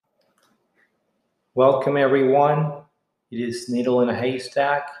Welcome, everyone. It is Needle in a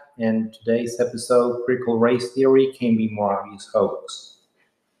Haystack, and today's episode, Critical Race Theory, Can Be More Obvious Hoax.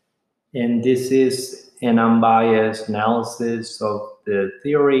 And this is an unbiased analysis of the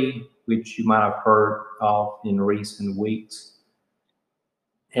theory, which you might have heard of in recent weeks.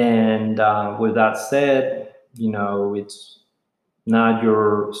 And with that said, it's not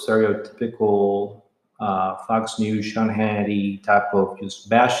your stereotypical Fox News, Sean Hannity type of just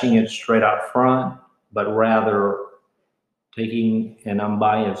bashing it straight out front, but rather taking an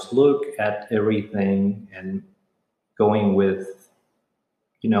unbiased look at everything and going with,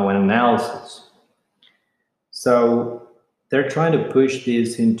 an analysis. So they're trying to push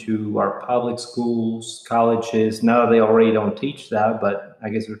this into our public schools, colleges. Now they already don't teach that, but I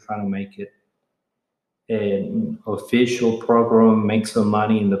guess they're trying to make it an official program, make some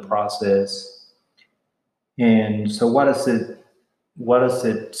money in the process. And so what does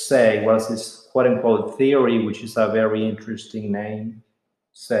it say? What does this quote unquote theory, which is a very interesting name,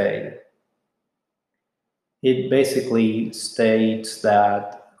 say? It basically states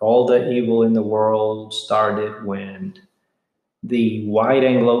that all the evil in the world started when the white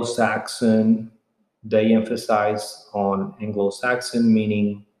Anglo-Saxon, they emphasize on Anglo-Saxon,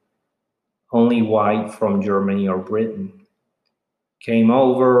 meaning only white from Germany or Britain, came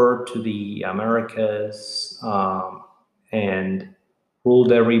over to the Americas and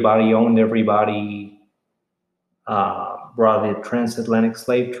ruled everybody, owned everybody, brought the transatlantic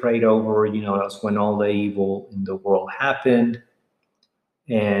slave trade over. That's when all the evil in the world happened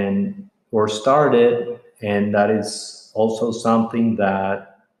and or started. And that is also something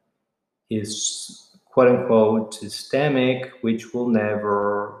that is quote unquote systemic, which will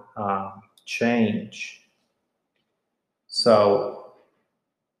never change. So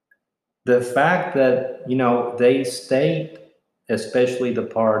the fact that, they state, especially the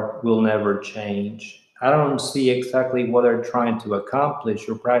part will never change, I don't see exactly what they're trying to accomplish.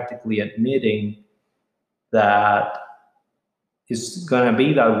 You're practically admitting that it's going to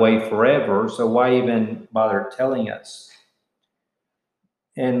be that way forever. So why even bother telling us?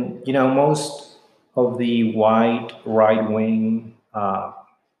 And, most of the white right wing,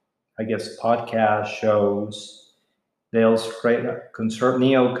 podcast shows, they'll straight up,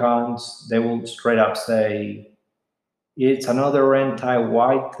 neocons, they will straight up say, it's another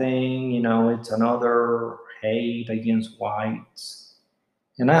anti-white thing, it's another hate against whites.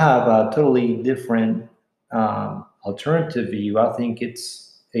 And I have a totally different alternative view. I think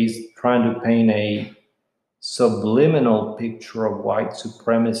he's trying to paint a subliminal picture of white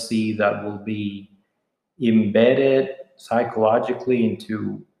supremacy that will be embedded psychologically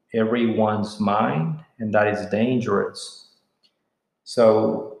into everyone's mind, and that is dangerous.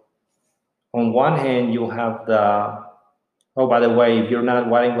 So, on one hand, you'll have oh, by the way, if you're not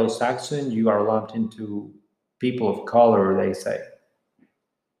white Anglo Saxon, you are lumped into people of color, they say.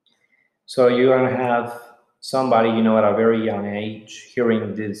 So, you're going to have somebody, at a very young age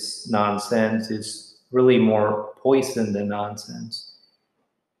hearing this nonsense is really more poison than nonsense.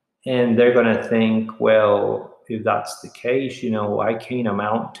 And they're going to think, well, if that's the case, I can't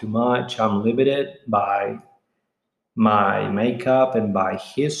amount to much. I'm limited by my makeup and by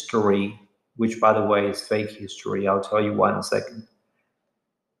history, which, by the way, is fake history. I'll tell you why in a second.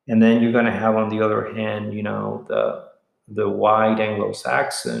 And then you're going to have, on the other hand, the white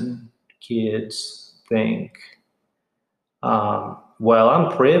Anglo-Saxon kids think, well,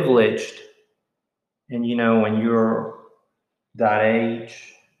 I'm privileged. And, when you're that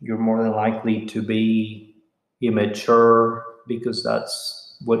age, you're more than likely to be immature because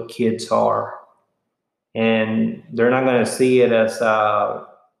that's what kids are. And they're not going to see it as a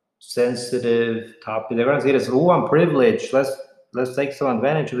sensitive topic. They're going to see it as, oh, I'm privileged. Let's take some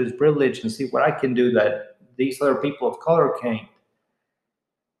advantage of this privilege and see what I can do that these other people of color can't.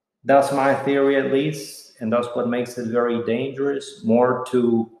 That's my theory, at least, and that's what makes it very dangerous, more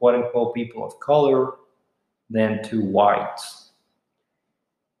to quote unquote people of color than to whites.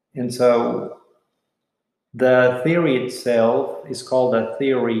 And so the theory itself is called a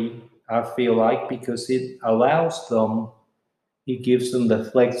theory, I feel like, because it allows them, it gives them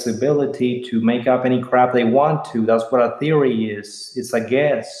the flexibility to make up any crap they want to. That's what a theory is. It's a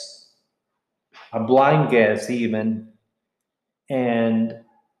guess, a blind guess even. And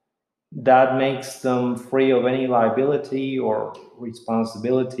that makes them free of any liability or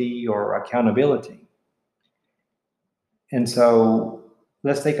responsibility or accountability. And so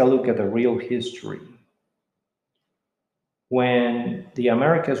let's take a look at the real history. When the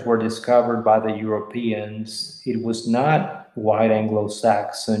Americas were discovered by the Europeans, it was not white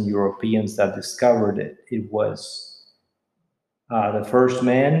Anglo-Saxon Europeans that discovered it. It was the first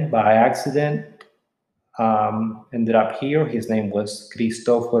man by accident ended up here. His name was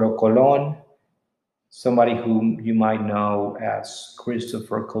Cristoforo Colon, somebody whom you might know as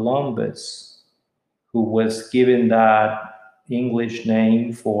Christopher Columbus, who was given that English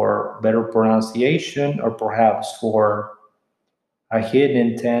name for better pronunciation or perhaps for a hidden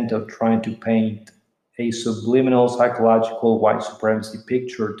intent of trying to paint a subliminal psychological white supremacy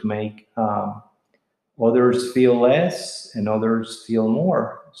picture to make others feel less and others feel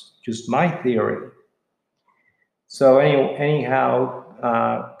more. It's just my theory. So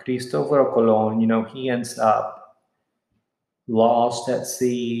anyhow, Cristoforo Colon, he ends up lost at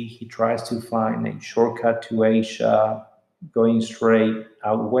sea. He tries to find a shortcut to Asia, going straight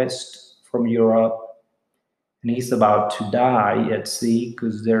out west from Europe, and he's about to die at sea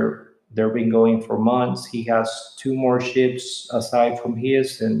because they've been going for months. He has two more ships aside from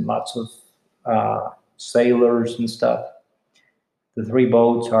his and lots of sailors and stuff. The three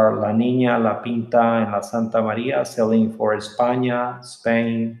boats are La Niña, La Pinta, and La Santa Maria, sailing for España,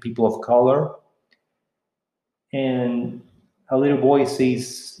 Spain, people of color. And a little boy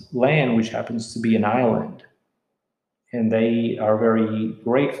sees land, which happens to be an island. And they are very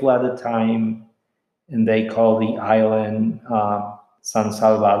grateful at the time, and they call the island San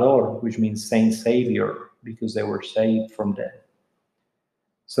Salvador, which means Saint Savior, because they were saved from death.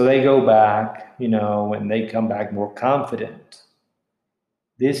 So they go back, and they come back more confident.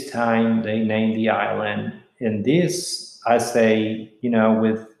 This time they name the island, and this, I say,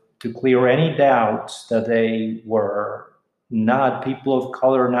 to clear any doubts that they were not people of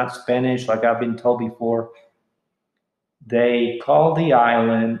color, not Spanish, like I've been told before. They call the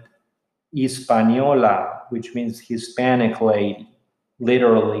island Hispaniola, which means Hispanic lady,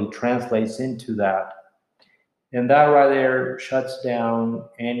 literally translates into that. And that right there shuts down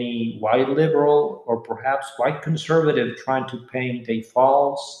any white liberal or perhaps white conservative trying to paint a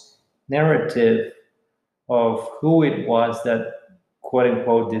false narrative of who it was that, quote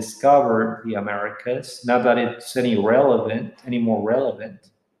unquote, discovered the Americas. Not that it's any more relevant,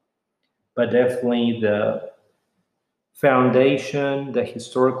 but definitely the foundation, the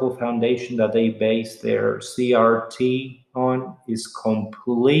historical foundation that they base their CRT on is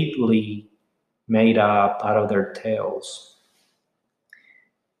completely made up out of their tails.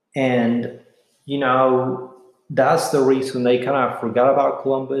 And, that's the reason they kind of forgot about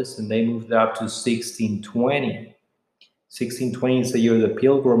Columbus and they moved up to 1620. 1620 is the year the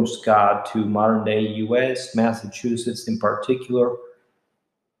Pilgrims got to modern day US, Massachusetts in particular.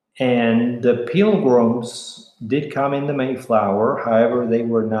 And the Pilgrims did come in the Mayflower. However, they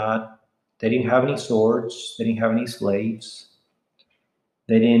didn't have any swords, they didn't have any slaves.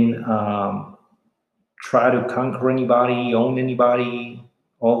 They didn't try to conquer anybody, own anybody,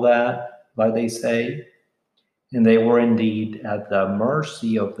 all that, like they say. And they were indeed at the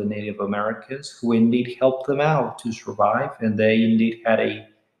mercy of the Native Americans, who indeed helped them out to survive. And they indeed had a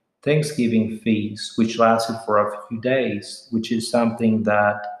Thanksgiving feast, which lasted for a few days, which is something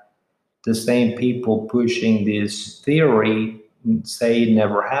that the same people pushing this theory say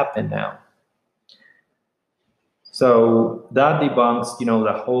never happened now. So that debunks,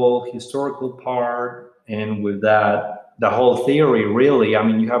 the whole historical part. And with that, the whole theory, really,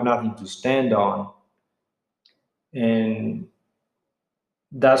 you have nothing to stand on. And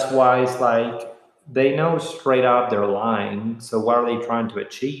that's why it's like they know straight up they're lying. So what are they trying to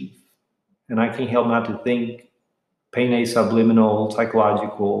achieve? And I can't help not to think, paint a subliminal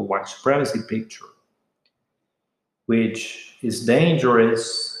psychological white supremacy picture, which is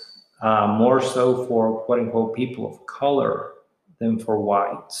dangerous, more so for quote unquote people of color than for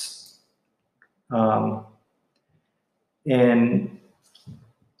whites. And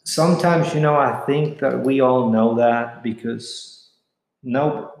sometimes, I think that we all know that, because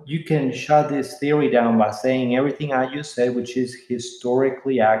you can shut this theory down by saying everything I just said, which is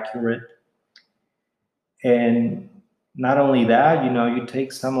historically accurate. And not only that, you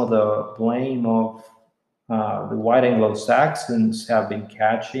take some of the blame of the white Anglo-Saxons have been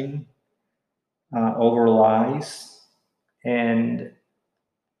catching over lies. And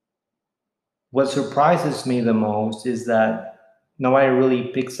what surprises me the most is that nobody really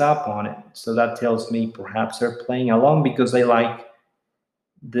picks up on it. So that tells me perhaps they're playing along because they like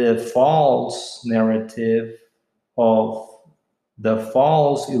the false narrative of the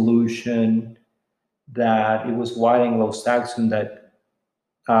false illusion that it was white Anglo-Saxon that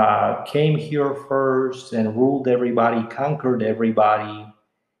came here first and ruled everybody, conquered everybody,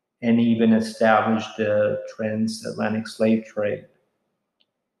 and even established the transatlantic slave trade.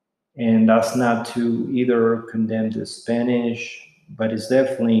 And that's not to either condemn the Spanish, but it's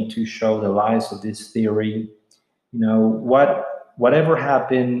definitely to show the lies of this theory. Whatever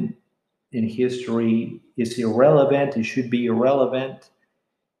happened in history is irrelevant. It should be irrelevant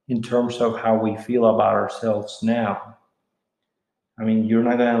in terms of how we feel about ourselves now. I mean, you're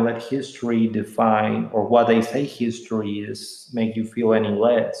not going to let history define, or what they say history is, make you feel any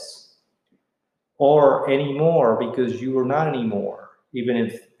less or any more, because you are not anymore, even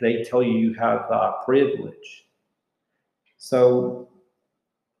if they tell you you have privilege. So,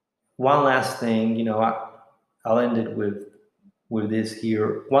 one last thing, I'll end it with this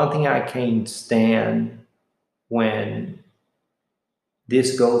here. One thing I can't stand when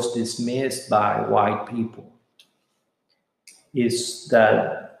this goes dismissed by white people is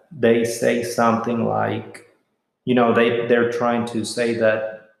that they say something like, they're trying to say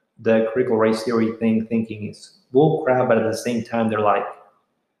that the critical race theory thinking is bullcrap, but at the same time they're like,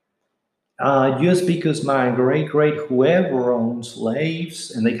 just because my great great whoever owned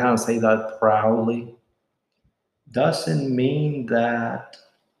slaves, and they kind of say that proudly, doesn't mean that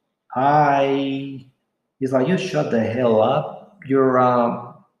I. It's like, just shut the hell up. You're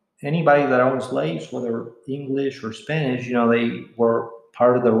anybody that owns slaves, whether English or Spanish, they were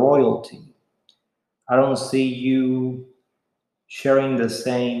part of the royalty. I don't see you sharing the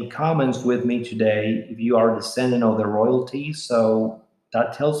same comments with me today if you are a descendant of the royalty. So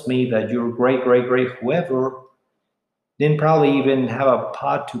that tells me that your great, great, great whoever didn't probably even have a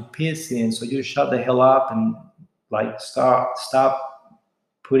pot to piss in. So you shut the hell up and like stop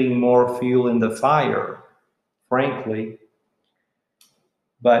putting more fuel in the fire, frankly.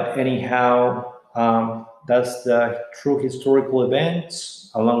 But anyhow, that's the true historical events,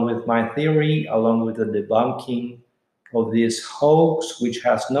 along with my theory, along with the debunking of this hoax, which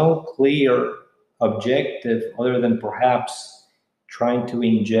has no clear objective other than perhaps trying to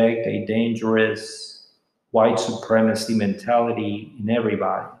inject a dangerous white supremacy mentality in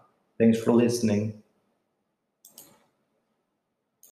everybody. Thanks for listening.